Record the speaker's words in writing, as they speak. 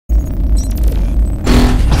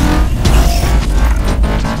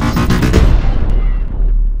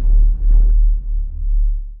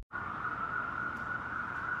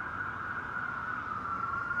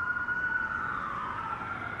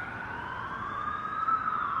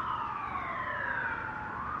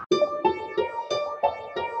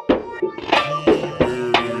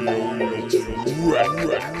Pizza.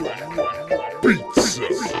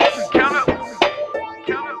 Count up.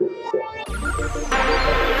 Count up.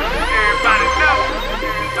 Everybody know.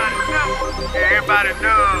 Everybody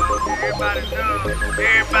know. Everybody know.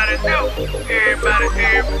 Everybody know.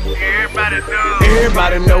 Everybody know.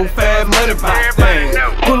 Everybody know Fast Money Pop thing.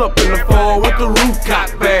 Pull up in the fall with the roof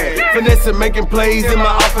cock bag. Finesse making plays in my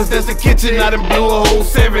office, that's the kitchen. I done blew a whole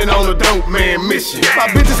 7 on a dope man mission. My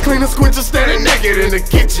bitches clean and squincher, standing naked in the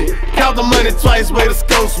kitchen. Count the money twice, weigh the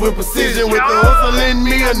scopes with precision. With the hustle in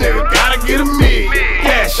me, a nigga gotta get a me.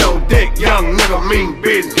 Cash on deck, young nigga mean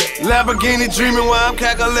business. Lamborghini dreaming while I'm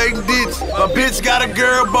calculating digits. My bitch got a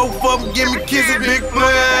girl, both of them give me kisses. Big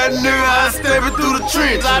player, nigga, I stab it through the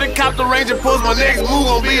trench. I done cop the range and post, my next move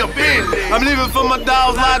gon' be a Bentley. I'm living for my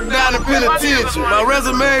dogs locked down in penitentiary. My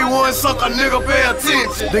resume one sucker, nigga, pay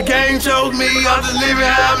attention. The game chose me, I'm just living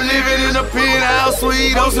how I'm living in a penthouse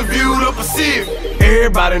suite, ocean view the Pacific.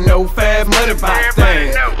 Everybody know Fast Money Pop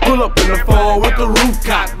thing. Pull up in the fall with the roof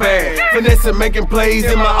cock bag. Finesse making plays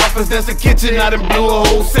in my office, that's the kitchen. I done blew a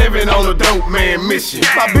whole 7 on a dope man mission.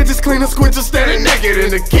 My bitches clean and squincher, standing naked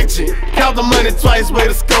in the kitchen. Count the money twice, weigh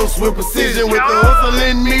the scopes with precision. With the hustle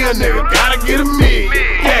in me, a nigga gotta get a me.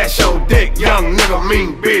 Cash on deck, young nigga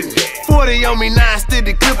mean business. 40 on me, 9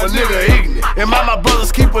 steady clip a nigga ignorant. And my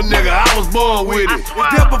brothers keep a nigga, I was born with it.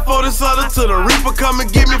 Death before this other to the reaper come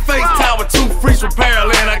and get me face time with 2 freaks with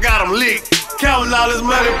parallel, I got them licked. Counting all this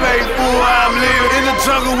money paid for I'm living. In the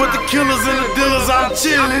jungle with the killers and the dealers, I'm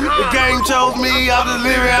chillin'. The game chose me, I'm just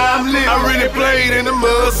living how I'm living. I really played in the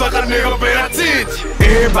mud, sucker nigga pay attention.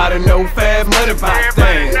 Everybody know Fast Money Pop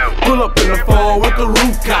thing. Pull up in the fall with the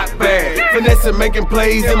roof cock bag. Finesse making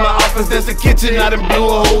plays in my office, that's the kitchen. I done blew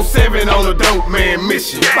a whole 7 on a dope man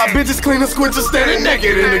mission. My bitches clean and squincher, standing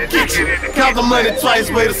naked in the kitchen. Count the money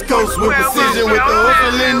twice, weigh the scopes with precision. With the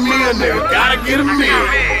hustle in me, a nigga gotta get a meal.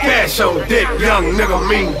 Cash on deck, young nigga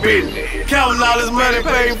mean business. Counting all this money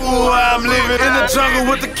paid for I'm living. In the jungle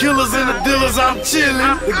with the killers and the dealers, I'm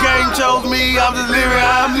chillin'. The game chose me, I'm just living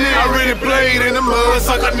how I'm living. I really played in the mud,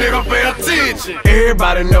 sucker nigga pay attention.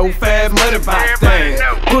 Everybody know Fast Money Pop thing.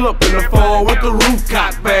 Pull up in the fall with the roof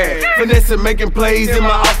cock bag. Finesse making plays in my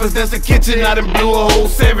office, that's the kitchen. I done blew a whole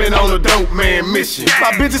 7 on a dope man mission.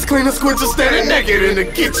 My bitches clean and squincher, standing naked in the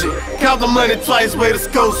kitchen. Count the money twice, weigh the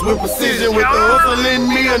scopes with precision. With the hustle in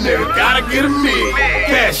me, a nigga gotta get a me.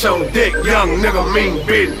 Cash on deck, young nigga mean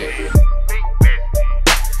business.